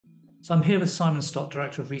So I'm here with Simon Stott,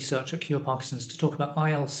 Director of Research at Cure Parkinson's, to talk about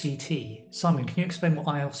iLCT. Simon, can you explain what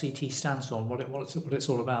iLCT stands for and what it's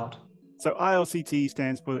all about? So iLCT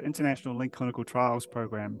stands for the International Linked Clinical Trials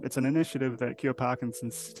Program. It's an initiative that Cure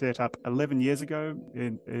Parkinson's set up 11 years ago.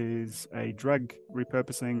 It is a drug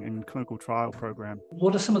repurposing and clinical trial program.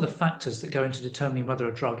 What are some of the factors that go into determining whether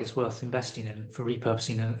a drug is worth investing in for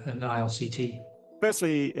repurposing an iLCT?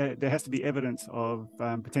 Firstly, there has to be evidence of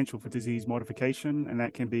potential for disease modification, and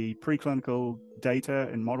that can be preclinical data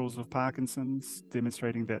in models of Parkinson's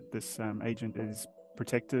demonstrating that this agent is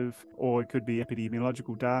protective, or it could be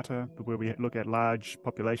epidemiological data where we look at large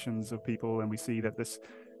populations of people and we see that this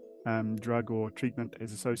drug or treatment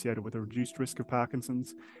is associated with a reduced risk of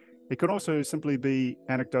Parkinson's. It could also simply be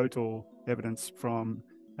anecdotal evidence from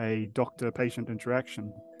a doctor-patient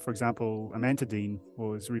interaction. For example, amantadine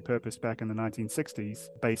was repurposed back in the 1960s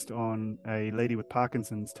based on a lady with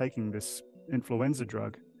Parkinson's taking this influenza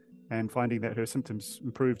drug and finding that her symptoms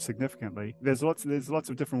improved significantly. There's lots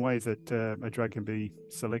of different ways that a drug can be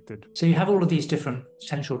selected. So you have all of these different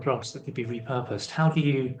potential drugs that could be repurposed. How do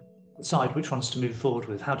you decide which ones to move forward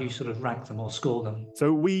with? How do you sort of rank them or score them?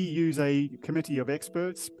 So we use a committee of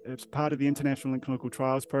experts. As part of the International Linked Clinical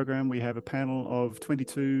Trials Program, we have a panel of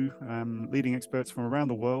 22 leading experts from around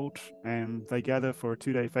the world, and they gather for a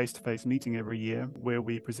 2-day face-to-face meeting every year where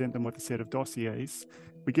we present them with a set of dossiers.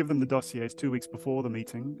 We give them the dossiers 2 weeks before the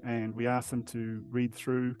meeting, and we ask them to read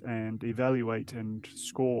through and evaluate and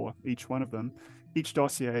score each one of them. Each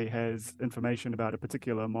dossier has information about a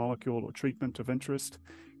particular molecule or treatment of interest,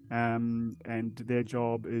 and their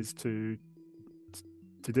job is to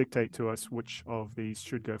dictate to us which of these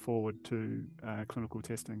should go forward to clinical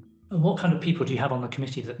testing. And what kind of people do you have on the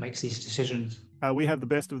committee that makes these decisions? We have the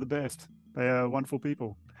best of the best. They are wonderful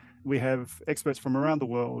people. We have experts from around the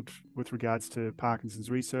world with regards to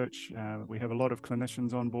Parkinson's research. We have a lot of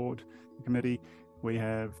clinicians on board the committee. We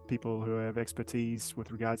have people who have expertise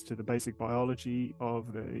with regards to the basic biology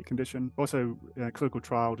of the condition, also clinical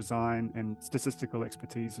trial design and statistical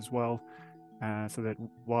expertise as well, so that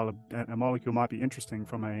while a molecule might be interesting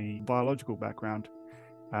from a biological background,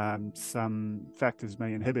 some factors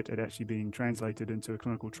may inhibit it actually being translated into a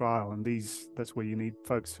clinical trial, and that's where you need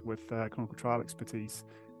folks with clinical trial expertise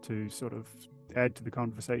to sort of add to the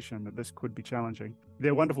conversation that this could be challenging.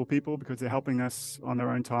 They're wonderful people because they're helping us on their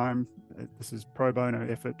own time. This is pro bono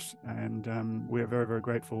effort, and we're very, very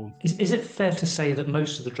grateful. Is it fair to say that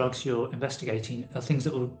most of the drugs you're investigating are things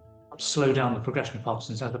that will slow down the progression of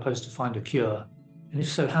Parkinson's as opposed to find a cure? And if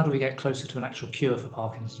so, how do we get closer to an actual cure for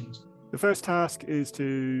Parkinson's? The first task is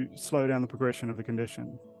to slow down the progression of the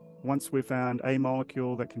condition. Once we've found a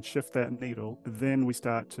molecule that can shift that needle, then we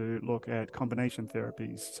start to look at combination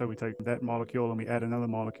therapies. So we take that molecule and we add another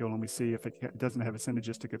molecule and we see if it doesn't have a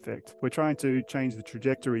synergistic effect. We're trying to change the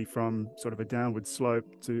trajectory from sort of a downward slope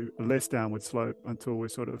to a less downward slope until we're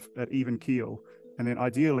sort of at even keel. And then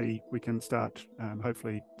ideally, we can start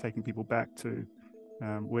hopefully taking people back to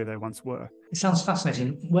where they once were. It sounds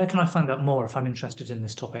fascinating. Where can I find out more if I'm interested in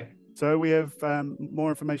this topic? So we have more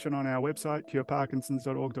information on our website,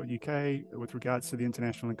 cureparkinsons.org.uk, with regards to the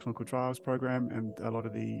International Linked Clinical Trials Program and a lot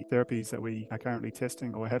of the therapies that we are currently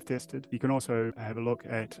testing or have tested. You can also have a look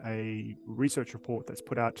at a research report that's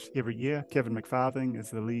put out every year. Kevin McFarthing is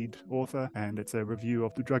the lead author, and it's a review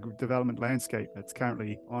of the drug development landscape that's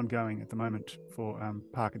currently ongoing at the moment for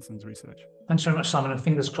Parkinson's research. Thanks very much, Simon, and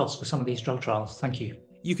fingers crossed for some of these drug trials. Thank you.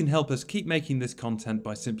 You can help us keep making this content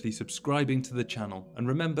by simply subscribing to the channel, and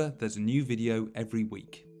remember, there's a new video every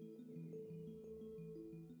week.